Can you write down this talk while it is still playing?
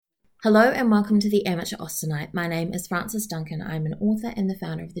Hello and welcome to the Amateur Austenite. My name is Frances Duncan. I'm an author and the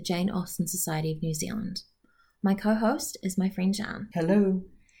founder of the Jane Austen Society of New Zealand. My co-host is my friend Jan. Hello.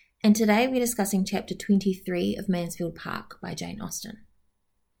 And today we're discussing chapter 23 of Mansfield Park by Jane Austen.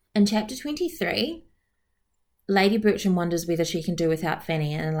 In chapter 23, Lady Bertram wonders whether she can do without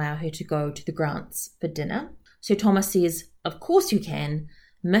Fanny and allow her to go to the Grants for dinner. Sir Thomas says, of course you can.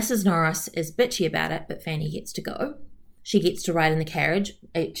 Mrs. Norris is bitchy about it, but Fanny gets to go. She gets to ride in the carriage,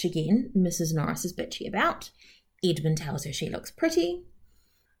 which again, Mrs. Norris is bitchy about. Edmund tells her she looks pretty.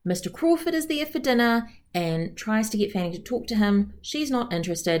 Mr. Crawford is there for dinner and tries to get Fanny to talk to him. She's not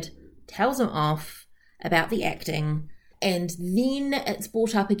interested, tells him off about the acting. And then it's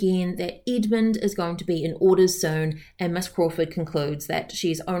brought up again that Edmund is going to be in orders soon, and Miss Crawford concludes that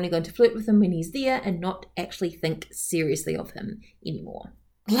she's only going to flirt with him when he's there and not actually think seriously of him anymore.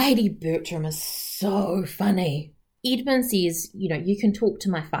 Lady Bertram is so funny. Edmund says, you can talk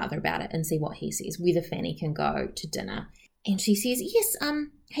to my father about it and see what he says, whether Fanny can go to dinner. And she says, yes,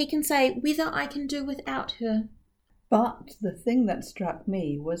 he can say whether I can do without her. But the thing that struck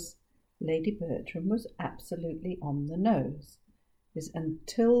me was Lady Bertram was absolutely on the nose. Because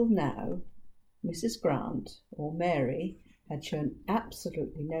until now, Mrs. Grant, or Mary, had shown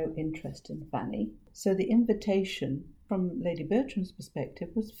absolutely no interest in Fanny. So the invitation from Lady Bertram's perspective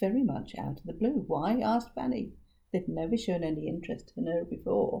was very much out of the blue. Why? Asked Fanny. They'd never shown any interest in her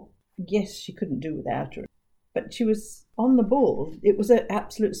before. Yes, she couldn't do without her, but she was on the ball. It was an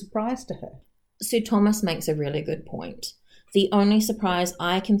absolute surprise to her. Sir Thomas makes a really good point. The only surprise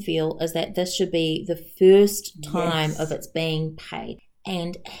I can feel is that this should be the first time of its being paid.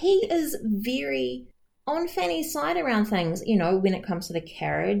 And he is very on Fanny's side around things, when it comes to the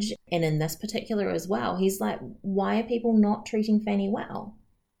carriage, and in this particular as well. He's like, why are people not treating Fanny well?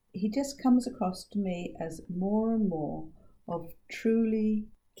 He just comes across to me as more and more of truly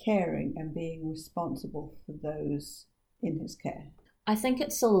caring and being responsible for those in his care. I think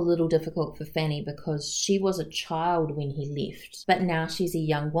it's still a little difficult for Fanny because she was a child when he left, but now she's a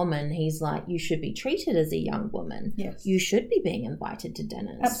young woman. He's like, you should be treated as a young woman. Yes. You should be being invited to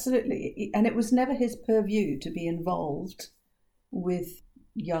dinners. Absolutely. And it was never his purview to be involved with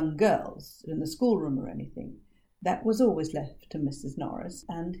young girls in the schoolroom or anything. That was always left to Mrs. Norris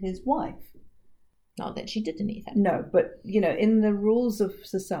and his wife. Not that she did anything. No, but, in the rules of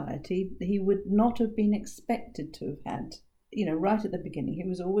society, he would not have been expected to have had, right at the beginning, he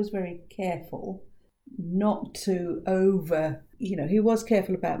was always very careful not to he was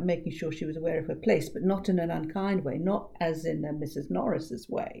careful about making sure she was aware of her place, but not in an unkind way, not as in Mrs. Norris's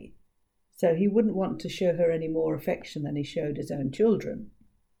way. So he wouldn't want to show her any more affection than he showed his own children.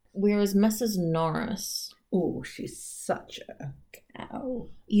 Whereas Mrs. Norris... Oh, she's such a cow.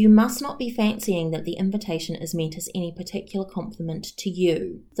 You must not be fancying that the invitation is meant as any particular compliment to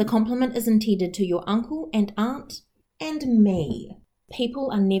you. The compliment is intended to your uncle and aunt and me. People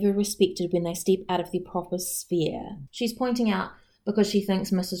are never respected when they step out of their proper sphere. She's pointing out because she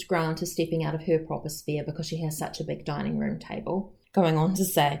thinks Mrs. Grant is stepping out of her proper sphere because she has such a big dining room table. Going on to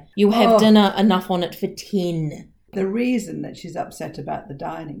say, you'll have dinner enough on it for 10. The reason that she's upset about the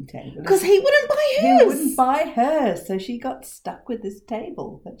dining table... Because he wouldn't buy hers. He wouldn't buy hers, so she got stuck with this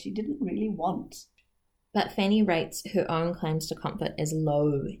table that she didn't really want. But Fanny rates her own claims to comfort as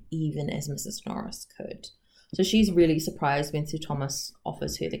low, even as Mrs. Norris could. So she's really surprised when Sir Thomas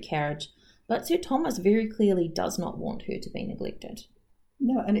offers her the carriage. But Sir Thomas very clearly does not want her to be neglected.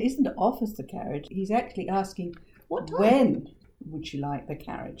 No, and it isn't to offers the carriage. He's actually asking, what time? When would she like the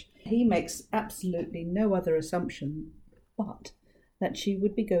carriage? He makes absolutely no other assumption but that she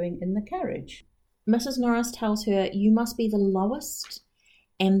would be going in the carriage. Mrs. Norris tells her, you must be the lowest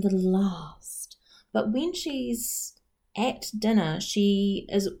and the last. But when she's at dinner, she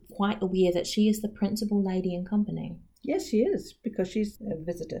is quite aware that she is the principal lady in company. Yes, she is, because she's a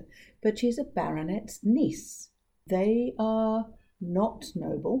visitor. But she's a baronet's niece. They are not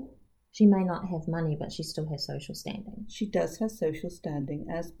noble. She may not have money, but she still has social standing. She does have social standing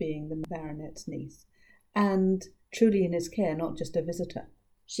as being the baronet's niece. And truly in his care, not just a visitor.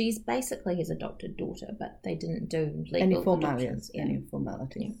 She's basically his adopted daughter, but they didn't do legal any formalities. Yeah. Any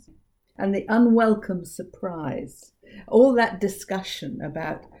formalities. Yeah. And the unwelcome surprise. All that discussion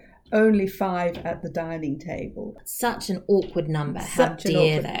about only 5 at the dining table. Such an awkward number. How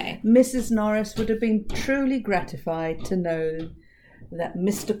dare they? Mrs. Norris would have been truly gratified to know that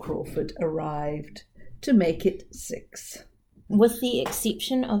Mr. Crawford arrived to make it 6. With the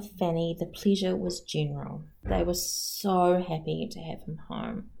exception of Fanny, the pleasure was general. They were so happy to have him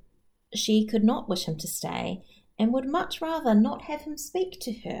home. She could not wish him to stay and would much rather not have him speak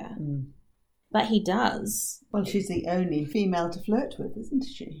to her. But he does. Well, she's the only female to flirt with, isn't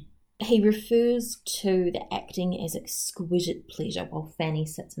she? He refers to the acting as exquisite pleasure while Fanny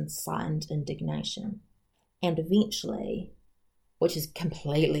sits in silent indignation. And eventually, which is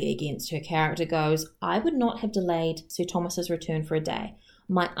completely against her character, goes, "I would not have delayed Sir Thomas's return for a day.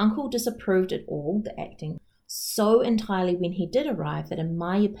 My uncle disapproved it all, the acting, so entirely when he did arrive that in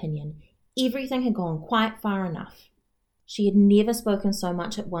my opinion, everything had gone quite far enough." She had never spoken so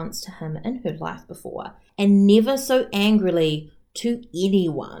much at once to him in her life before, and never so angrily to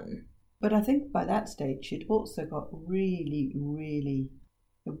anyone. But I think by that stage she'd also got really,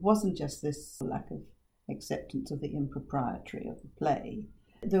 it wasn't just this lack of acceptance of the impropriety of the play.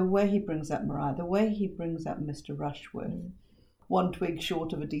 The way he brings up Maria, the way he brings up Mr. Rushworth, one twig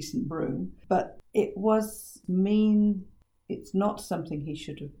short of a decent broom, but it was mean. It's not something he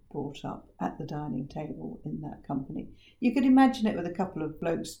should have brought up at the dining table in that company. You could imagine it with a couple of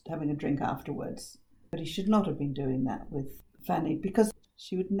blokes having a drink afterwards, but he should not have been doing that with Fanny, because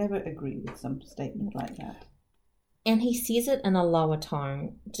she would never agree with some statement like that. And he says it in a lower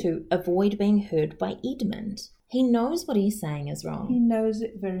tone to avoid being heard by Edmund. He knows what he's saying is wrong. He knows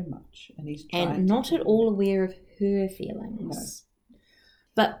it very much, and he's trying and not at all aware of her feelings. No.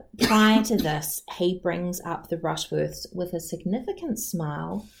 But prior to this, he brings up the Rushworths with a significant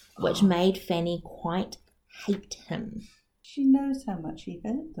smile, which made Fanny quite hate him. She knows how much he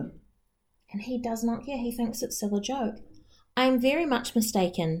hurt them. And he does not care. He thinks it's still a joke. I am very much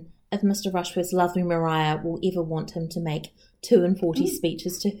mistaken if Mr. Rushworth's lovely Maria will ever want him to make 42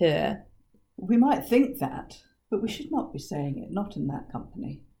 speeches to her. We might think that, but we should not be saying it, not in that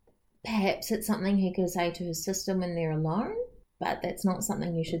company. Perhaps it's something he could say to his sister when they're alone, but that's not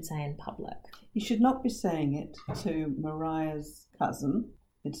something you should say in public. You should not be saying it to Maria's cousin.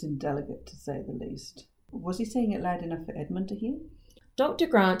 It's indelicate, to say the least. Was he saying it loud enough for Edmund to hear? Dr.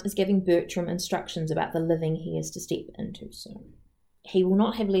 Grant is giving Bertram instructions about the living he is to step into soon. He will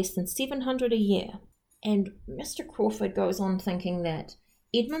not have less than $700 a year. And Mr. Crawford goes on thinking that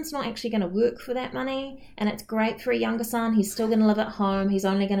Edmund's not actually going to work for that money, and it's great for a younger son. He's still going to live at home. He's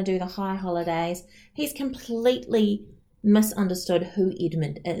only going to do the high holidays. He's completely misunderstood who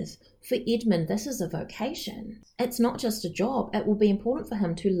Edmund is. For Edmund, this is a vocation. It's not just a job. It will be important for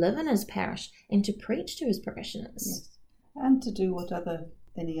him to live in his parish and to preach to his parishioners. Yes. And to do what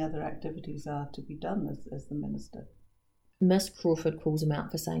any other activities are to be done as the minister. Miss Crawford calls him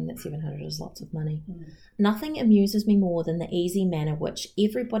out for saying that 700 is lots of money. Nothing amuses me more than the easy manner which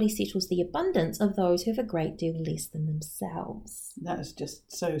everybody settles the abundance of those who have a great deal less than themselves. That is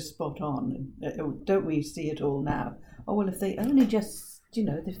just so spot on. Don't we see it all now? Oh, well, if they only just,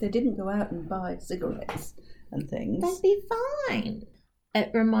 if they didn't go out and buy cigarettes and things, they'd be fine.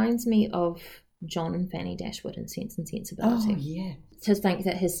 It reminds me of John and Fanny Dashwood in Sense and Sensibility. Oh, yeah. To think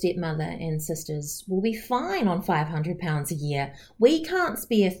that his stepmother and sisters will be fine on £500 a year. We can't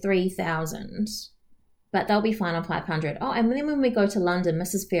spare $3,000, but they'll be fine on $500. Oh, and then when we go to London,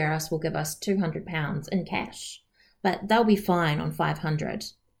 Mrs. Ferris will give us £200 in cash, but they'll be fine on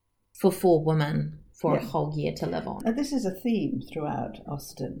 $500 for 4 women for a whole year to live on. Now, this is a theme throughout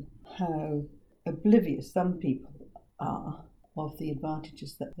Austen, how oblivious some people are of the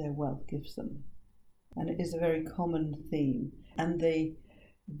advantages that their wealth gives them. And it is a very common theme. And the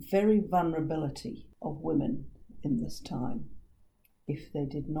very vulnerability of women in this time, if they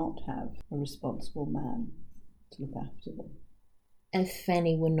did not have a responsible man to look after them. If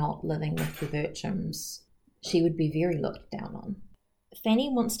Fanny were not living with the Bertrams, she would be very looked down on. Fanny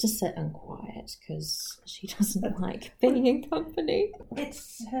wants to sit in quiet because she doesn't like being in company.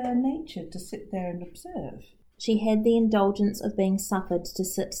 It's her nature to sit there and observe. She had the indulgence of being suffered to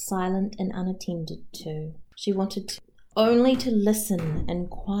sit silent and unattended to. She wanted only to listen in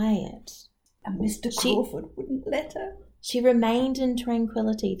quiet. And Mr. Crawford wouldn't let her. She remained in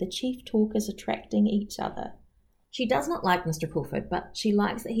tranquillity, the chief talkers attracting each other. She does not like Mr. Crawford, but she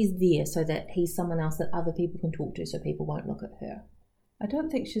likes that he's there so that he's someone else that other people can talk to so people won't look at her. I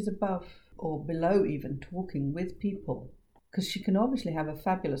don't think she's above or below even talking with people, because she can obviously have a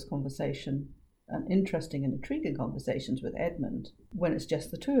fabulous conversation and interesting and intriguing conversations with Edmund when it's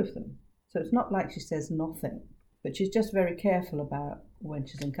just the two of them. So it's not like she says nothing, but she's just very careful about when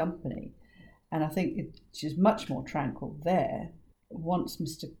she's in company. And I think she's much more tranquil there once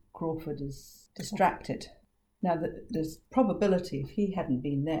Mr. Crawford is distracted. Now, there's probability if he hadn't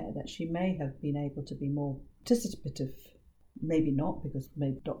been there that she may have been able to be more participative. Maybe not, because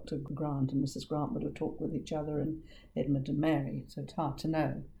maybe Dr. Grant and Mrs. Grant would have talked with each other and Edmund and Mary, so it's hard to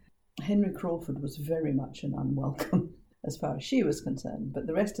know. Henry Crawford was very much an unwelcome as far as she was concerned, but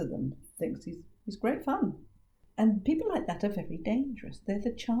the rest of them thinks he's great fun. And people like that are very dangerous. They're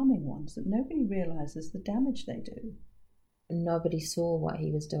the charming ones that nobody realises the damage they do. Nobody saw what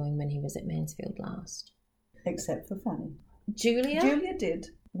he was doing when he was at Mansfield last. Except for Fanny. Julia? Julia did.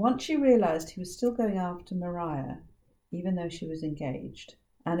 Once she realised he was still going after Maria, even though she was engaged,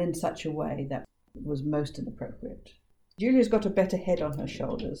 and in such a way that was most inappropriate. Julia's got a better head on her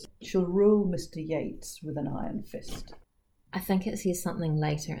shoulders. She'll rule Mr. Yates with an iron fist. I think it says something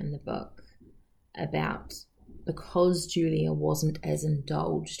later in the book about because Julia wasn't as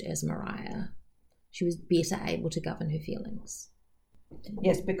indulged as Maria, she was better able to govern her feelings.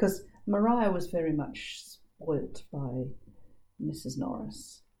 Yes, because Maria was very much spoilt by Mrs.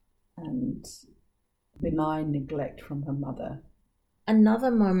 Norris and benign neglect from her mother.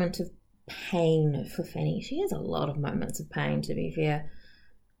 Another moment of pain for Fanny. She has a lot of moments of pain, to be fair.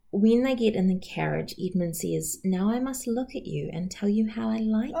 When they get in the carriage, Edmund says, "Now I must look at you and tell you how I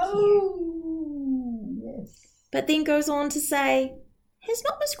like you." Oh, yes. But then goes on to say, "Has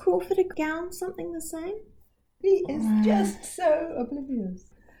not Miss Crawford a gown something the same?" He is just so oblivious.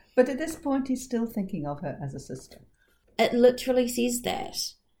 But at this point, he's still thinking of her as a sister. It literally says that,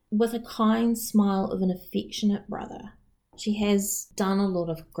 with a kind smile of an affectionate brother. She has done a lot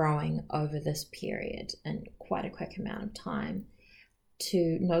of growing over this period in quite a quick amount of time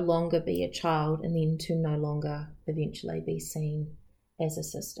to no longer be a child and then to no longer eventually be seen as a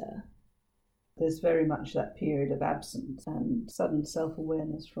sister. There's very much that period of absence and sudden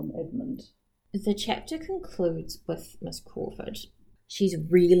self-awareness from Edmund. The chapter concludes with Miss Crawford. She's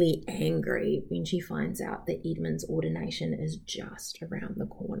really angry when she finds out that Edmund's ordination is just around the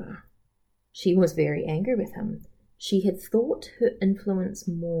corner. She was very angry with him. She had thought her influence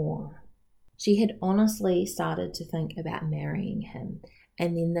more. She had honestly started to think about marrying him,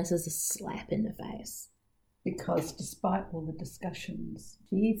 and then this is a slap in the face. Because despite all the discussions,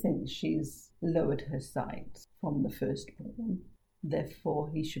 she thinks she's lowered her sights from the firstborn. Therefore,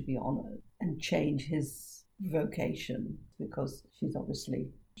 he should be honoured and change his vocation because she's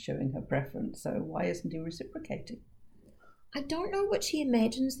obviously showing her preference. So why isn't he reciprocating? I don't know what she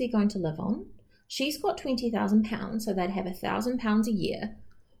imagines they're going to live on. She's got £20,000, so they'd have £1,000 a year,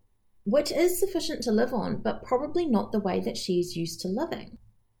 which is sufficient to live on, but probably not the way that she's used to living.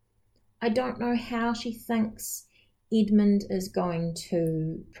 I don't know how she thinks Edmund is going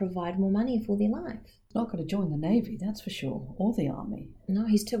to provide more money for their life. He's not going to join the Navy, that's for sure, or the Army. No,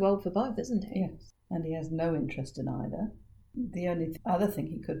 he's too old for both, isn't he? Yes, and he has no interest in either. The only other thing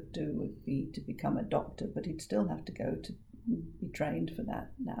he could do would be to become a doctor, but he'd still have to go to be trained for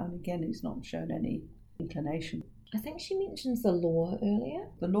that now. And again, he's not shown any inclination. I think she mentions the law earlier.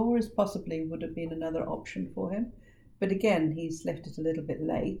 The law is possibly would have been another option for him. But again, he's left it a little bit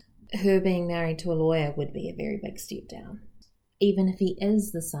late. Her being married to a lawyer would be a very big step down, even if he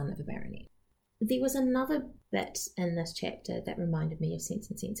is the son of a baronet. There was another bit in this chapter that reminded me of Sense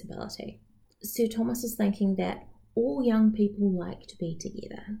and Sensibility. Sir Thomas is thinking that all young people like to be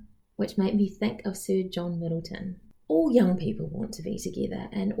together, which made me think of Sir John Middleton. All young people want to be together,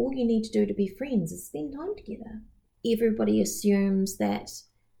 and all you need to do to be friends is spend time together. Everybody assumes that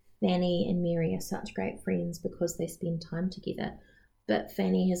Fanny and Mary are such great friends because they spend time together, but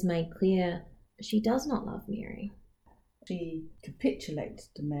Fanny has made clear she does not love Mary. She capitulates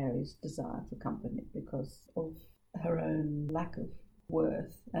to Mary's desire for company because of her own lack of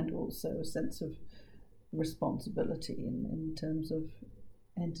worth and also a sense of responsibility in terms of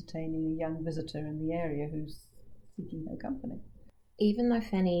entertaining a young visitor in the area who's seeking her company. Even though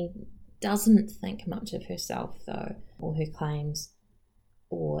Fanny doesn't think much of herself, though, or her claims,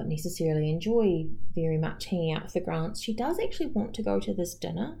 or necessarily enjoy very much hanging out with the Grants, she does actually want to go to this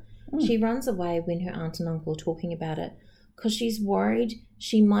dinner. She runs away when her aunt and uncle are talking about it because she's worried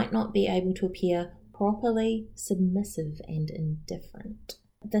she might not be able to appear properly submissive and indifferent.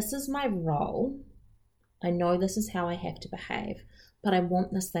 This is my role. I know this is how I have to behave, but I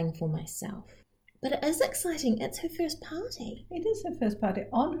want this thing for myself. But it is exciting. It's her first party. It is her first party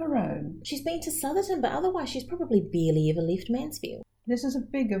on her own. She's been to Southerton, but otherwise she's probably barely ever left Mansfield. This is a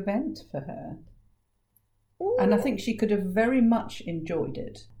big event for her. Ooh. And I think she could have very much enjoyed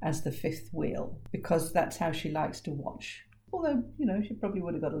it as the fifth wheel because that's how she likes to watch. Although, she probably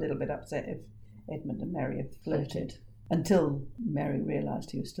would have got a little bit upset if Edmund and Mary had flirted. Until Mary realised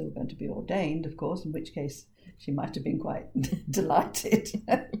he was still going to be ordained, of course, in which case she might have been quite delighted.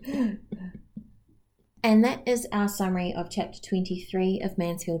 And that is our summary of Chapter 23 of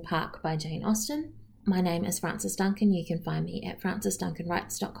Mansfield Park by Jane Austen. My name is Frances Duncan. You can find me at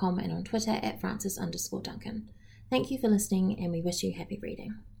francesduncanwrites.com and on Twitter at Frances_Duncan. Thank you for listening, and we wish you happy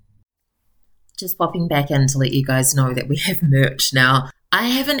reading. Just popping back in to let you guys know that we have merch now. I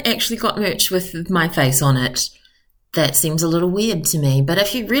haven't actually got merch with my face on it. That seems a little weird to me, but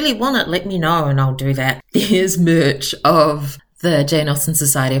if you really want it, let me know and I'll do that. There's merch of the Jane Austen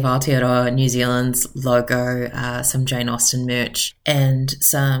Society of Aotearoa New Zealand's logo, some Jane Austen merch, and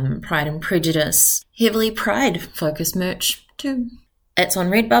some Pride and Prejudice, heavily Pride-focused merch too. It's on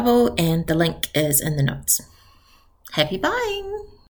Redbubble and the link is in the notes. Happy buying!